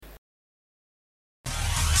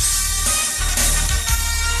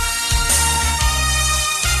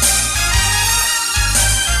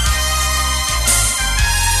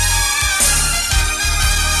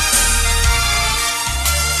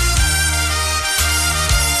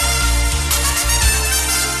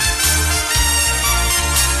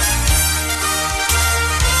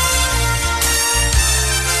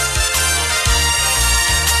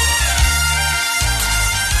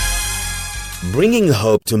bringing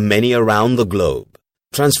hope to many around the globe,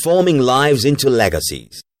 transforming lives into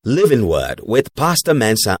legacies. Living Word with Pastor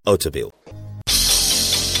Mensa Otabil.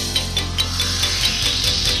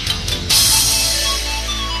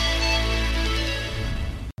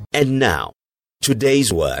 And now,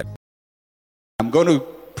 today's word. I'm going to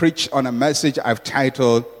preach on a message I've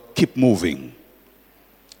titled, Keep Moving.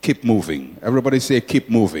 Keep moving. Everybody say, keep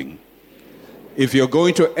moving. If you're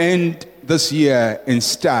going to end this year in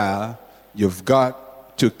style, you've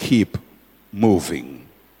got to keep moving.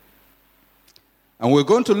 And we're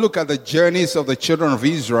going to look at the journeys of the children of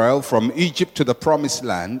Israel from Egypt to the Promised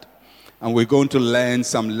Land, and we're going to learn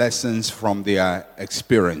some lessons from their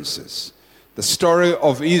experiences. The story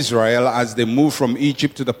of Israel as they move from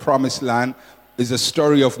Egypt to the Promised Land is a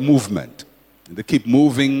story of movement. They keep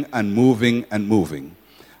moving and moving and moving.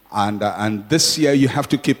 And this year you have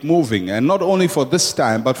to keep moving. And not only for this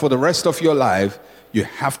time, but for the rest of your life, you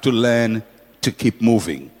have to learn to keep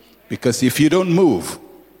moving. Because if you don't move,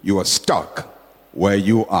 you are stuck where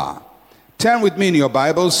you are. Turn with me in your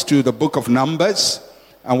Bibles to the book of Numbers.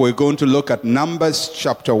 And we're going to look at Numbers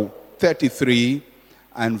chapter 33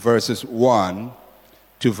 and verses 1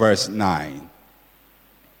 to verse 9.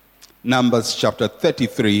 Numbers chapter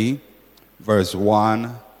 33, verse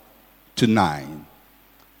 1 to 9.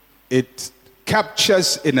 It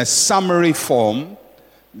captures in a summary form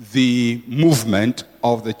the movement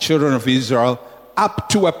of the children of Israel up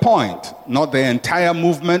to a point. Not the entire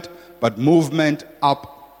movement, but movement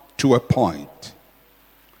up to a point.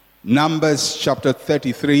 Numbers chapter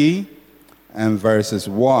 33 and verses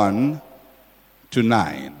 1 to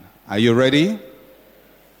 9. Are you ready?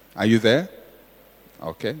 Are you there?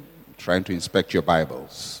 Okay. I'm trying to inspect your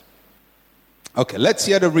Bibles. Okay, let's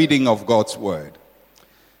hear the reading of God's word.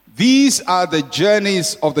 These are the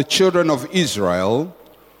journeys of the children of Israel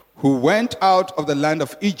who went out of the land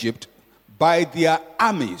of Egypt by their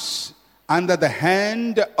armies under the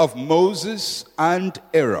hand of Moses and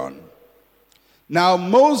Aaron. Now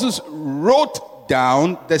Moses wrote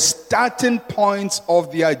down the starting points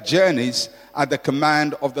of their journeys at the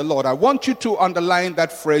command of the Lord. I want you to underline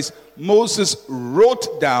that phrase. Moses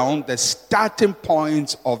wrote down the starting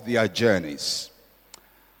points of their journeys.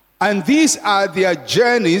 And these are their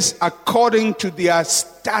journeys according to their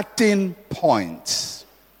starting points.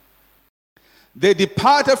 They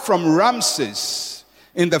departed from Ramses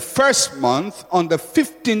in the first month, on the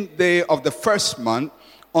 15th day of the first month,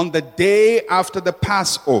 on the day after the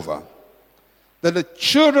Passover. That the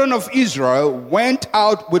children of Israel went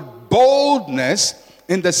out with boldness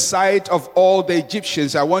in the sight of all the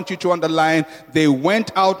Egyptians. I want you to underline, they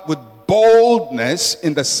went out with boldness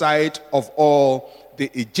in the sight of all the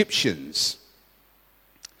Egyptians.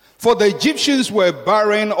 For the Egyptians were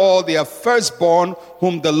burying all their firstborn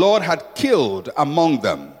whom the Lord had killed among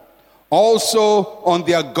them. Also on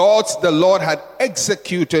their gods the Lord had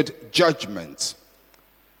executed judgments.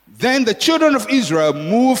 Then the children of Israel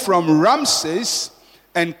moved from Ramses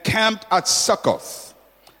and camped at Succoth.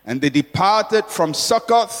 And they departed from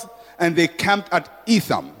Succoth and they camped at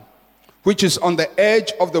Etham, which is on the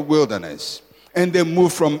edge of the wilderness. And they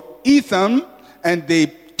moved from Etham and they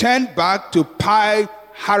turned back to Pi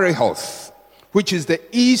Hahiroth, which is the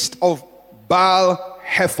east of Baal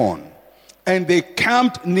Hephon. And they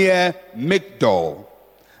camped near Migdol.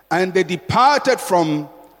 And they departed from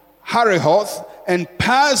Hahiroth and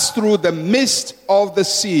passed through the midst of the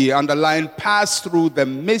sea. Underline, passed through the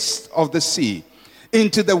midst of the sea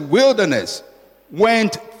into the wilderness.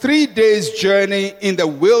 Went 3 days' journey in the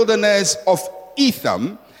wilderness of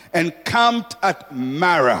Etham and camped at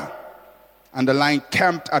Marah. Underline,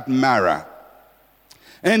 camped at Marah.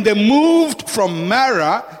 And they moved from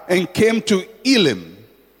Marah and came to Elim.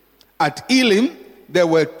 At Elim, there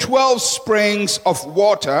were 12 springs of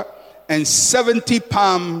water and 70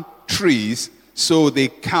 palm trees, so they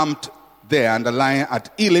camped there. Underline,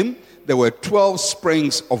 at Elim, there were 12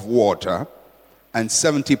 springs of water and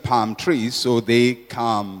 70 palm trees, so they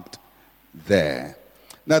camped there.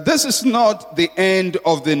 Now, this is not the end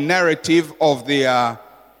of the narrative of their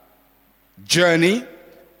journey,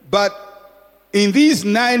 but in these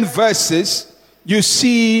 9 verses, you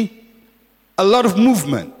see a lot of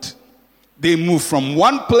movement. They move from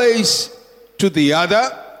one place to the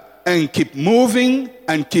other and keep moving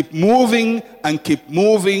and keep moving and keep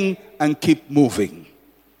moving and keep moving.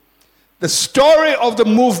 The story of the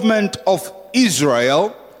movement of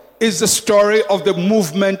Israel is the story of the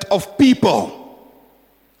movement of people.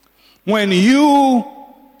 When you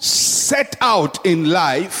set out in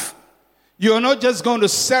life, you're not just going to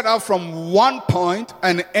set out from one point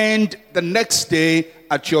and end the next day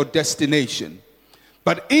at your destination.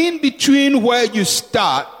 But in between where you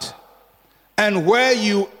start and where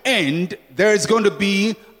you end, there is going to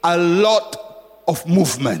be a lot of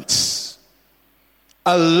movements.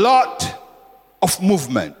 A lot of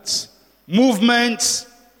movements. Movements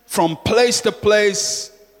from place to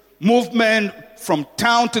place, movement from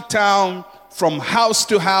town to town, from house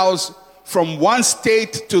to house, from one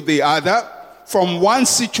state to the other, from one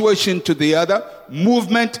situation to the other,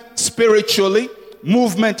 movement spiritually,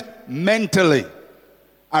 movement mentally.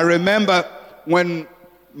 I remember when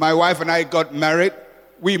my wife and I got married,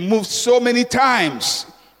 we moved so many times.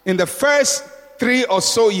 In the first 3 or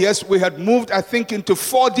so years, we had moved, I think, into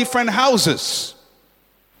 4 different houses.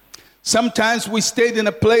 Sometimes we stayed in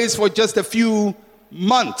a place for just a few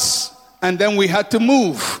months, and then we had to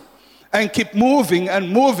move and keep moving and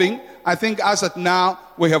moving. I think as of now,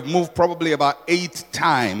 we have moved probably about 8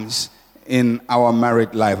 times in our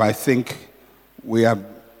married life. I think we are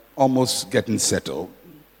almost getting settled.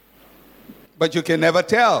 But you can never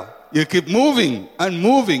tell. You keep moving and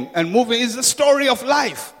moving and moving. It's the story of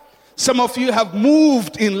life. Some of you have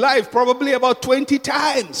moved in life probably about 20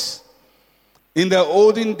 times. In the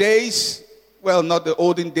olden days, well, not the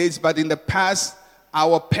olden days, but in the past,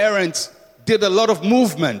 our parents did a lot of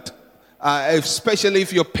movement, especially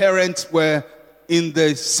if your parents were in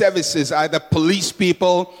the services, either police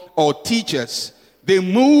people or teachers. They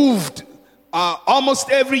moved almost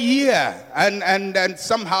every year, and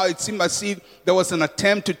somehow it seemed as if there was an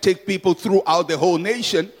attempt to take people throughout the whole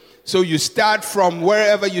nation. So you start from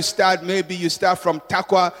wherever you start. Maybe you start from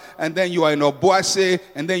Takwa, and then you are in Obuase,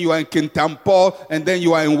 and then you are in Kintampo, and then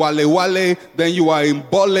you are in Wale, then you are in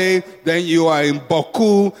Bole, then you are in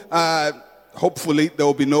Boku. Hopefully there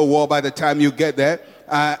will be no war by the time you get there.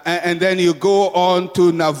 And then you go on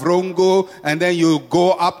to Navrongo, and then you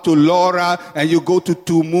go up to Laura, and you go to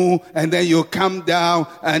Tumu, and then you come down,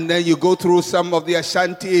 and then you go through some of the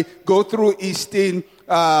Ashanti, go through Eastern,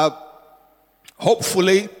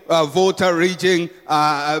 hopefully Volta region,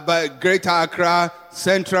 but Greater Accra,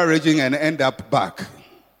 Central region, and end up back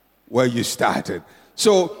where you started.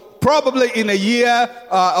 So probably in a year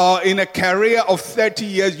or in a career of 30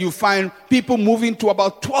 years, you find people moving to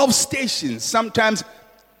about 12 stations, sometimes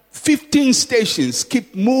 15 stations,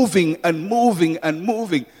 keep moving and moving and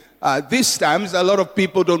moving. These times, a lot of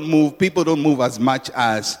people don't move. People don't move as much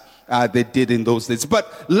as they did in those days.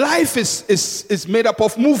 But life is made up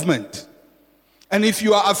of movement. And if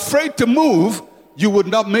you are afraid to move, you would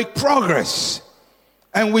not make progress.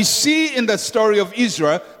 And we see in the story of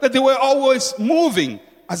Israel that they were always moving.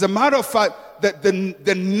 As a matter of fact,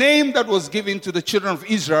 the name that was given to the children of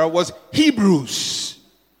Israel was Hebrews.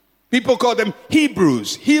 People call them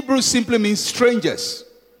Hebrews. Hebrews simply means strangers.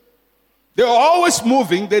 They were always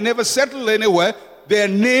moving. They never settled anywhere. Their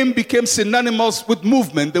name became synonymous with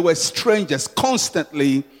movement. They were strangers,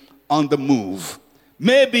 constantly on the move.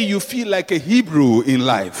 Maybe you feel like a Hebrew in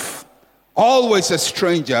life. Always a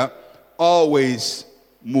stranger, always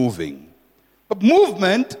moving. But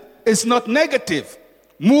movement is not negative.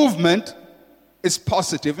 Movement is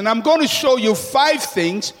positive. And I'm going to show you 5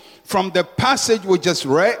 things from the passage we just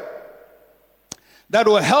read that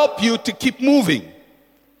will help you to keep moving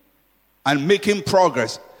and making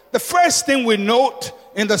progress. The first thing we note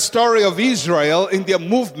in the story of Israel, in their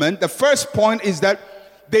movement, the first point is that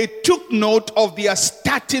they took note of their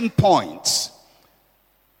starting points.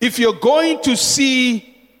 If you're going to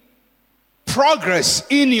see progress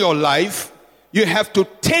in your life, you have to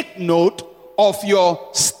take note of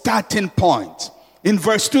your starting point. In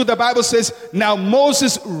verse 2, the Bible says, now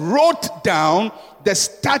Moses wrote down the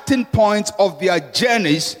starting points of their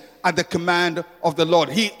journeys at the command of the Lord.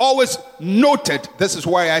 He always noted, this is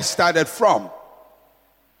where I started from.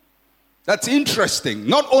 That's interesting.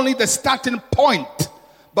 Not only the starting point,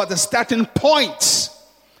 but the starting points.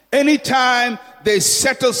 Anytime they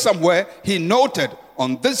settled somewhere, he noted,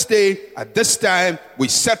 on this day, at this time, we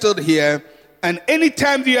settled here. And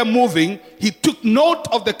anytime they are moving, he took note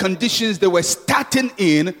of the conditions they were starting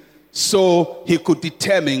in so he could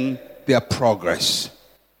determine their progress.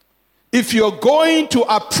 If you're going to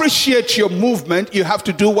appreciate your movement, you have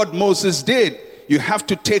to do what Moses did. You have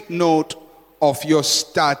to take note of your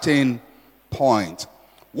starting point.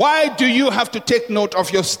 Why do you have to take note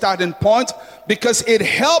of your starting point? Because it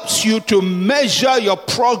helps you to measure your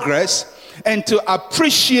progress and to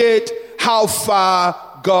appreciate how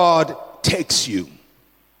far God takes you.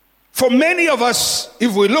 For many of us,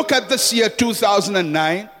 if we look at this year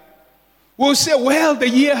 2009, we'll say, well, the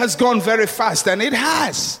year has gone very fast, and it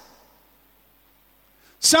has.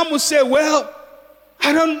 Some will say, well,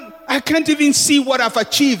 I can't even see what I've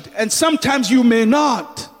achieved, and sometimes you may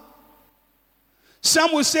not.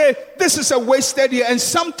 Some will say, this is a wasted year, and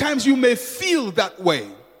sometimes you may feel that way.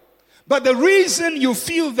 But the reason you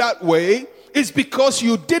feel that way is because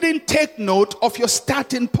you didn't take note of your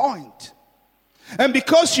starting point. And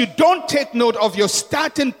because you don't take note of your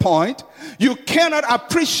starting point, you cannot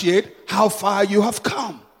appreciate how far you have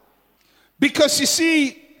come. Because you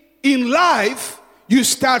see, in life, you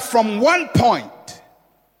start from one point.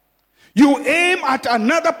 You aim at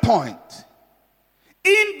another point.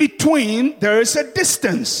 In between, there is a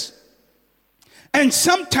distance. And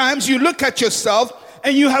sometimes you look at yourself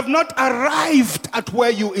and you have not arrived at where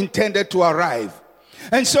you intended to arrive.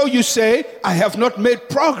 And so you say, I have not made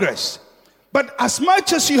progress. But as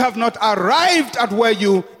much as you have not arrived at where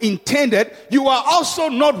you intended, you are also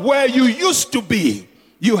not where you used to be.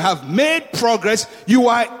 You have made progress. You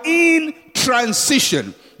are in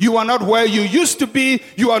transition. You are not where you used to be.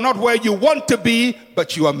 You are not where you want to be,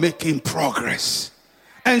 but you are making progress.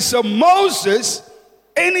 And so Moses,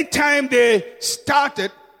 anytime they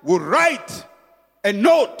started, would write a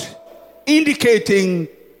note indicating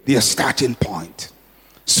their starting point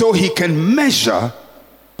so he can measure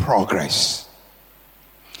progress.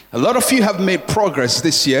 A lot of you have made progress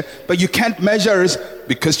this year, but you can't measure it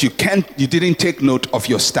because you didn't take note of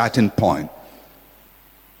your starting point.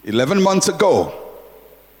 11 months ago,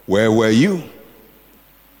 where were you?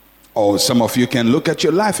 Or some of you can look at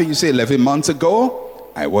your life and you say, 11 months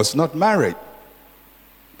ago, I was not married,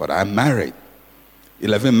 but I'm married.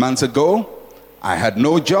 11 months ago, I had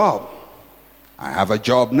no job. I have a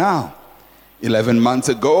job now. 11 months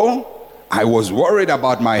ago, I was worried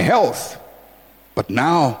about my health, but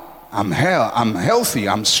now I'm healthy,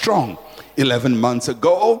 I'm strong. 11 months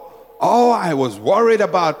ago, I was worried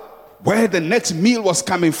about where the next meal was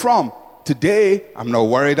coming from. Today, I'm not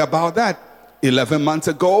worried about that. 11 months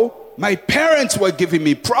ago, my parents were giving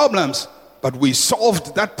me problems, but we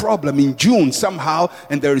solved that problem in June somehow,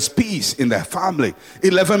 and there is peace in their family.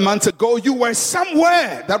 11 months ago, you were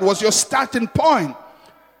somewhere. That was your starting point.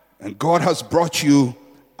 And God has brought you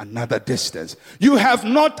another distance. You have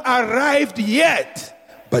not arrived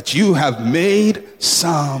yet, but you have made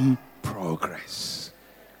some progress.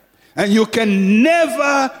 And you can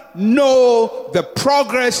never know the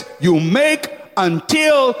progress you make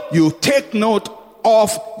until you take note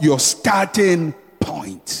of your starting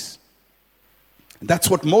point.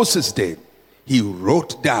 That's what Moses did. He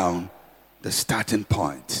wrote down the starting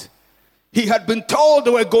point. He had been told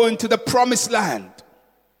they were going to the promised land.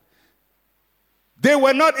 They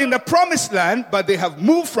were not in the promised land, but they have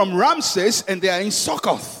moved from Ramses and they are in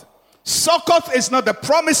Succoth. Succoth is not the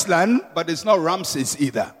promised land, but it's not Ramses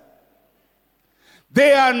either.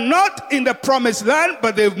 They are not in the promised land,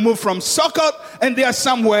 but they've moved from Succoth and they are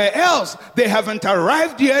somewhere else. They haven't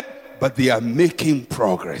arrived yet, but they are making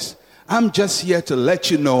progress. I'm just here to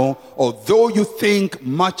let you know, although you think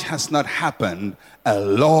much has not happened, a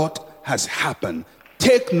lot has happened.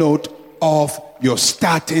 Take note of your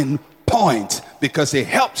starting point because it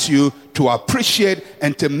helps you to appreciate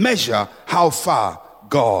and to measure how far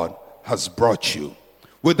God has brought you.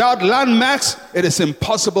 Without landmarks, it is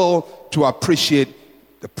impossible to appreciate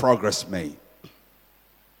the progress made.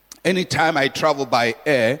 Anytime I travel by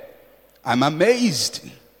air, I'm amazed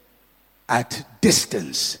at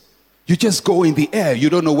distance. You just go in the air. You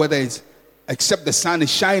don't know whether it's, except the sun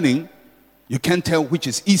is shining, you can't tell which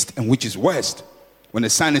is east and which is west. When the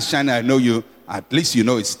sun is shining, I know at least you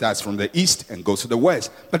know it starts from the east and goes to the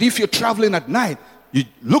west. But if you're traveling at night, you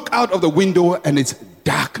look out of the window and it's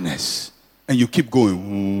darkness. And you keep going.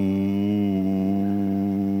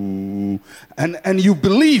 And you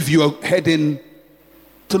believe you are heading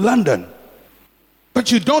to London.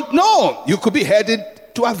 But you don't know. You could be headed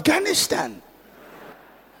to Afghanistan.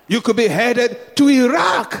 You could be headed to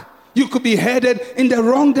Iraq. You could be headed in the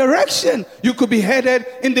wrong direction. You could be headed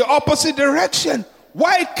in the opposite direction.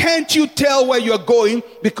 Why can't you tell where you're going?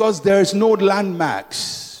 Because there's no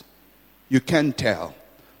landmarks. You can't tell.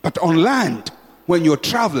 But on land, when you're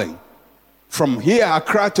traveling from here,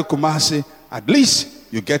 Accra to Kumasi, at least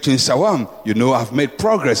you get to Nsawam, you know I've made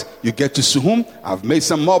progress. You get to Suhum, I've made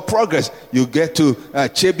some more progress. You get to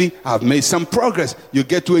Chebi, I've made some progress. You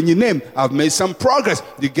get to Enyinem, I've made some progress.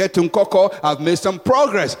 You get to Nkoko, I've made some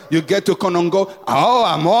progress. You get to Konongo,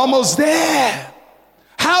 I'm almost there.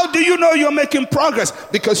 How do you know you're making progress?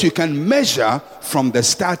 Because you can measure from the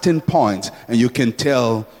starting point and you can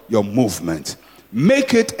tell your movement.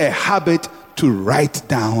 Make it a habit to write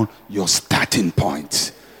down your starting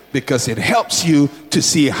point, because it helps you to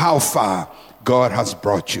see how far God has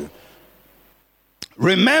brought you.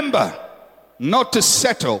 Remember not to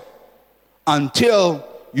settle until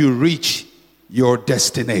you reach your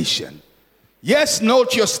destination. Yes,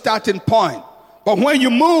 note your starting point, but when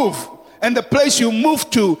you move and the place you move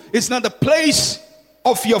to is not the place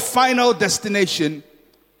of your final destination,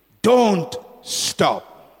 don't stop.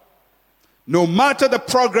 No matter the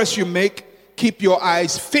progress you make, keep your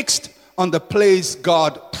eyes fixed on the place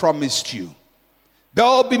God promised you. There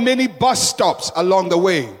will be many bus stops along the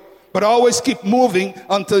way, but always keep moving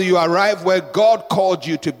until you arrive where God called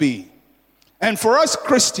you to be. And for us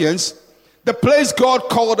Christians, the place God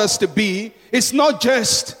called us to be is not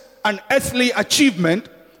just an earthly achievement,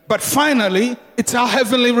 but finally, it's our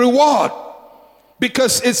heavenly reward.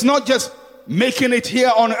 Because it's not just making it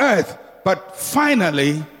here on earth, but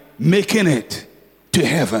finally making it to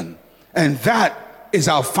heaven. And that is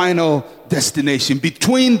our final destination.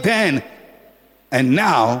 Between then and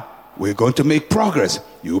now, we're going to make progress.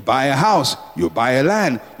 You buy a house, you buy a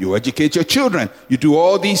land, you educate your children, you do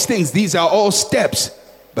all these things. These are all steps,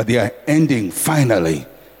 but they are ending finally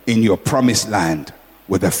in your promised land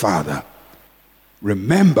with the Father.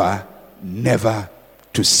 Remember never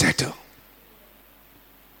to settle.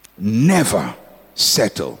 Never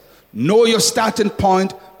settle. Know your starting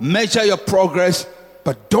point, measure your progress,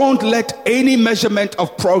 but don't let any measurement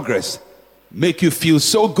of progress make you feel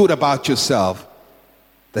so good about yourself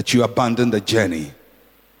that you abandon the journey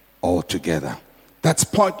altogether. That's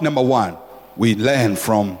point number one. We learn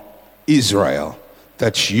from Israel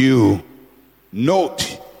that you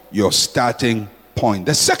note your starting point.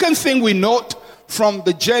 The second thing we note from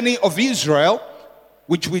the journey of Israel,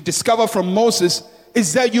 which we discover from Moses,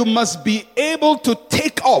 is that you must be able to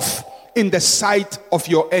take off in the sight of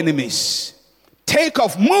your enemies. Take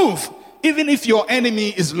off, move, even if your enemy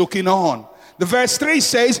is looking on. The verse 3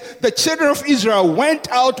 says, the children of Israel went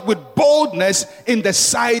out with boldness in the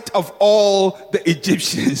sight of all the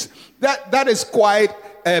Egyptians. That is quite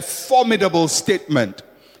a formidable statement.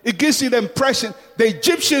 It gives you the impression the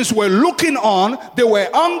Egyptians were looking on, they were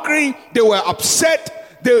angry, they were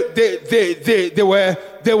upset, they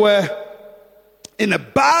were in a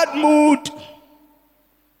bad mood,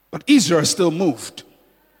 but Israel still moved.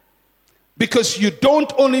 Because you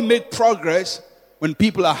don't only make progress when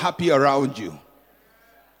people are happy around you.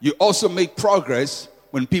 You also make progress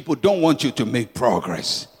when people don't want you to make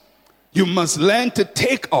progress. You must learn to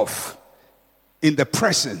take off in the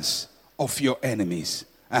presence of your enemies.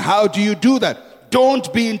 And how do you do that?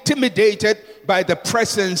 Don't be intimidated by the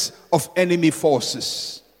presence of enemy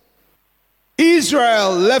forces.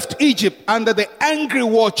 Israel left Egypt under the angry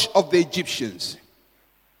watch of the Egyptians.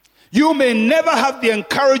 You may never have the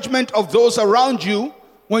encouragement of those around you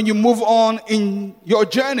when you move on in your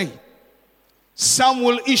journey. Some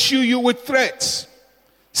will issue you with threats.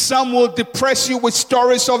 Some will depress you with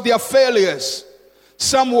stories of their failures.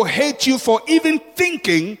 Some will hate you for even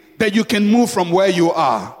thinking that you can move from where you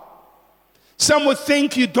are. Some will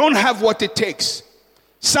think you don't have what it takes.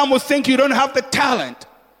 Some will think you don't have the talent.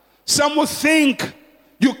 Some will think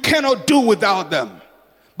you cannot do without them.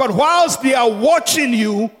 But whilst they are watching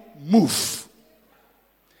you, move.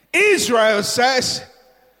 Israel says,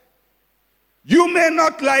 you may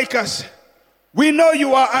not like us. We know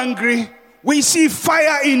you are angry. We see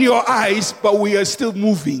fire in your eyes, but we are still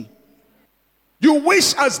moving. You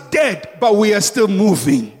wish us dead, but we are still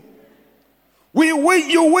moving.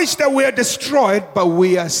 You wish that we are destroyed, but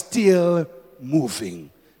we are still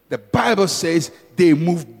moving. The Bible says they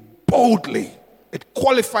moved boldly. It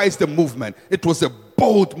qualifies the movement. It was a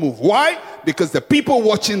bold move. Why? Because the people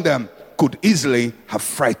watching them could easily have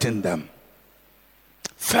frightened them.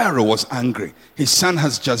 Pharaoh was angry. His son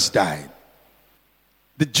has just died.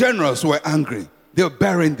 The generals were angry. They were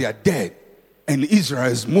burying their dead. And Israel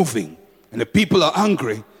is moving. And the people are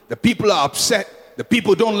angry. The people are upset. The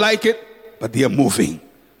people don't like it, but they are moving.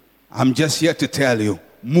 I'm just here to tell you,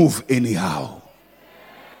 move anyhow.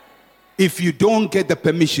 If you don't get the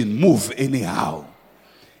permission, move anyhow.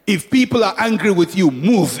 If people are angry with you,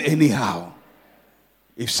 move anyhow.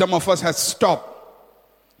 If some of us had stopped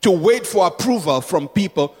to wait for approval from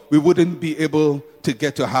people, we wouldn't be able to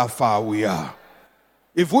get to how far we are.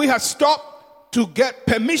 If we had stopped to get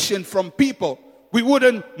permission from people, we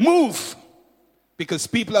wouldn't move. Because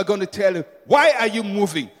people are going to tell you, why are you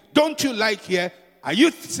moving? Don't you like here? Are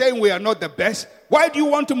you saying we are not the best? Why do you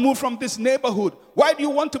want to move from this neighborhood? Why do you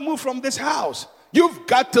want to move from this house? You've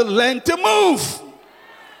got to learn to move.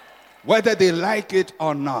 Whether they like it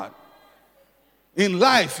or not. In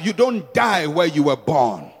life, you don't die where you were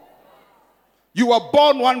born. You were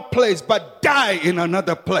born one place, but die in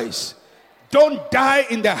another place. Don't die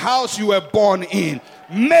in the house you were born in.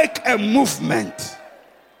 Make a movement.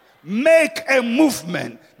 Make a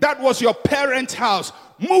movement. That was your parents' house.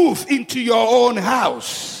 Move into your own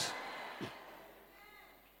house.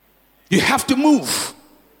 You have to move.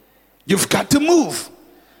 You've got to move.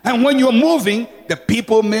 And when you're moving, the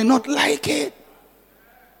people may not like it.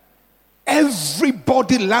 Every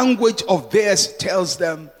body language of theirs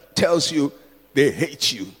tells you they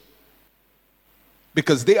hate you.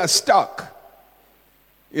 Because they are stuck.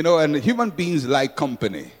 And human beings like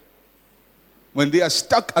company. When they are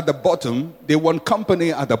stuck at the bottom, they want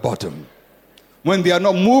company at the bottom. When they are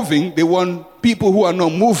not moving, they want people who are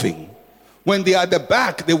not moving. When they are at the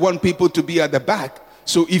back, they want people to be at the back.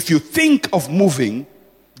 So if you think of moving,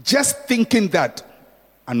 just thinking that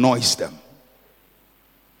annoys them.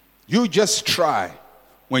 You just try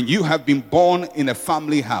when you have been born in a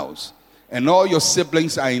family house and all your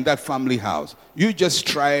siblings are in that family house. You just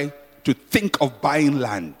try to think of buying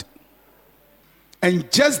land. And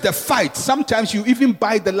just the fight, sometimes you even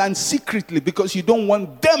buy the land secretly because you don't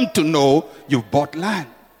want them to know you've bought land.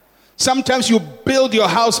 Sometimes you build your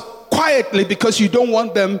house quietly because you don't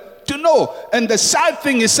want them to know. And the sad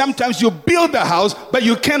thing is sometimes you build a house but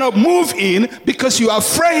you cannot move in because you are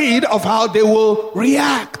afraid of how they will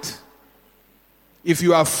react. If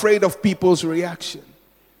you are afraid of people's reaction,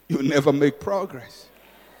 you'll never make progress.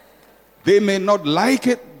 They may not like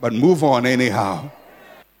it, but move on anyhow.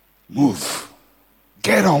 Move.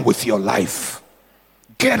 Get on with your life.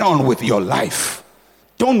 Get on with your life.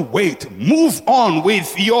 Don't wait. Move on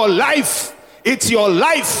with your life. It's your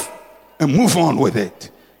life. And move on with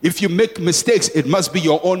it. If you make mistakes, it must be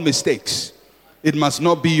your own mistakes. It must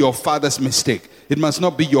not be your father's mistake. It must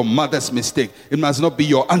not be your mother's mistake. It must not be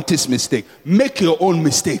your auntie's mistake. Make your own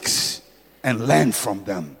mistakes and learn from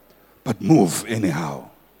them. But move anyhow.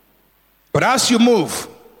 But as you move,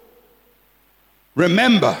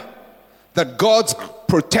 remember that God's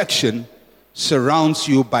protection surrounds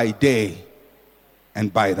you by day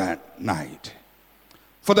and by that night.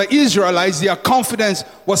 For the Israelites, their confidence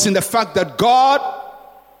was in the fact that God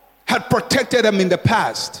had protected them in the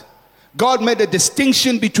past. God made a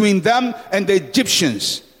distinction between them and the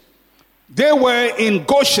Egyptians. They were in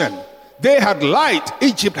Goshen. They had light.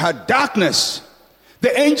 Egypt had darkness.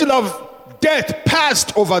 The angel of death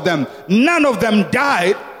passed over them. None of them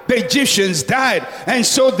died. The Egyptians died. And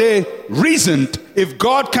so they reasoned, if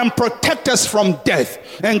God can protect us from death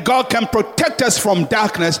and God can protect us from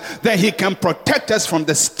darkness, then he can protect us from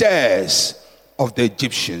the snares of the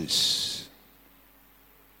Egyptians.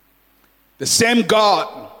 The same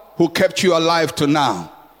God who kept you alive to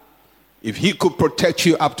now, if he could protect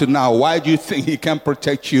you up to now, why do you think he can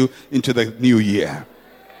protect you into the new year?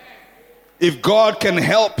 If God can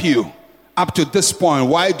help you up to this point,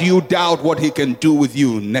 why do you doubt what he can do with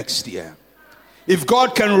you next year? If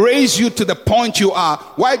God can raise you to the point you are,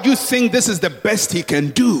 why do you think this is the best he can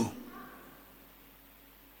do?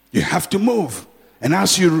 You have to move. And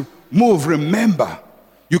as you move, remember,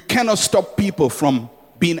 you cannot stop people from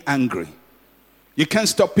being angry. You can't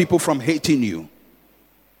stop people from hating you.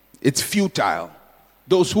 It's futile.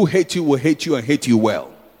 Those who hate you will hate you and hate you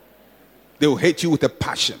well. They will hate you with a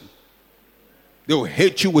passion. They will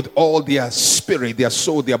hate you with all their spirit, their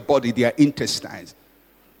soul, their body, their intestines.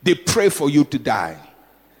 They pray for you to die.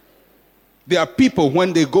 There are people,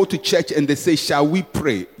 when they go to church and they say, shall we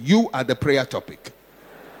pray? You are the prayer topic.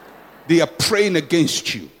 They are praying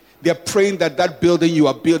against you. They are praying that that building you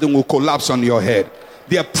are building will collapse on your head.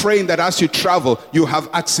 They are praying that as you travel, you have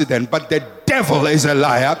accident. But the devil is a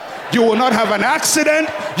liar. You will not have an accident.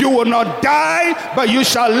 You will not die, but you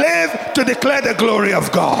shall live to declare the glory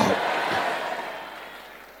of God.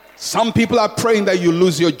 Some people are praying that you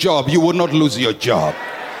lose your job. You will not lose your job.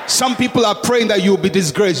 Some people are praying that you will be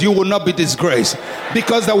disgraced. You will not be disgraced.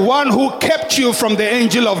 Because the one who kept you from the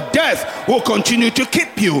angel of death will continue to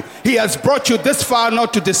keep you. He has brought you this far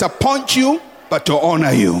not to disappoint you, but to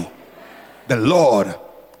honor you. The Lord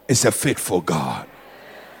is a faithful God.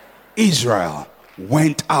 Israel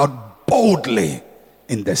went out boldly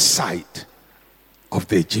in the sight of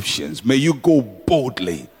the Egyptians. May you go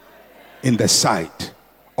boldly in the sight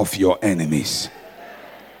of your enemies.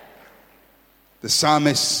 The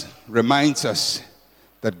psalmist reminds us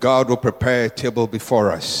that God will prepare a table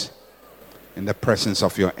before us in the presence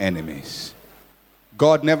of your enemies.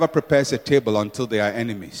 God never prepares a table until they are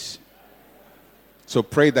enemies. So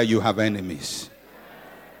pray that you have enemies,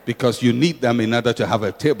 because you need them in order to have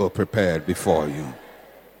a table prepared before you.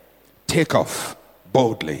 Take off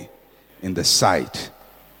boldly in the sight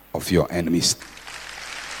of your enemies.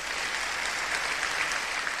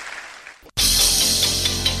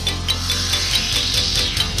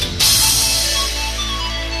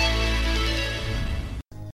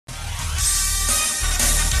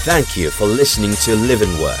 Thank you for listening to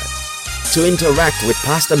Living Word. To interact with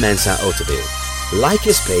Pastor Mensa Otabil, like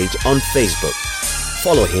his page on Facebook.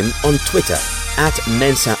 Follow him on Twitter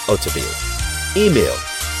 @Mensa Otabil. Email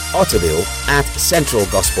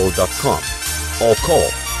otabil@centralgospel.com or call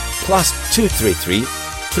 +233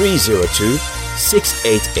 302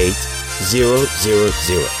 688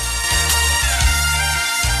 000.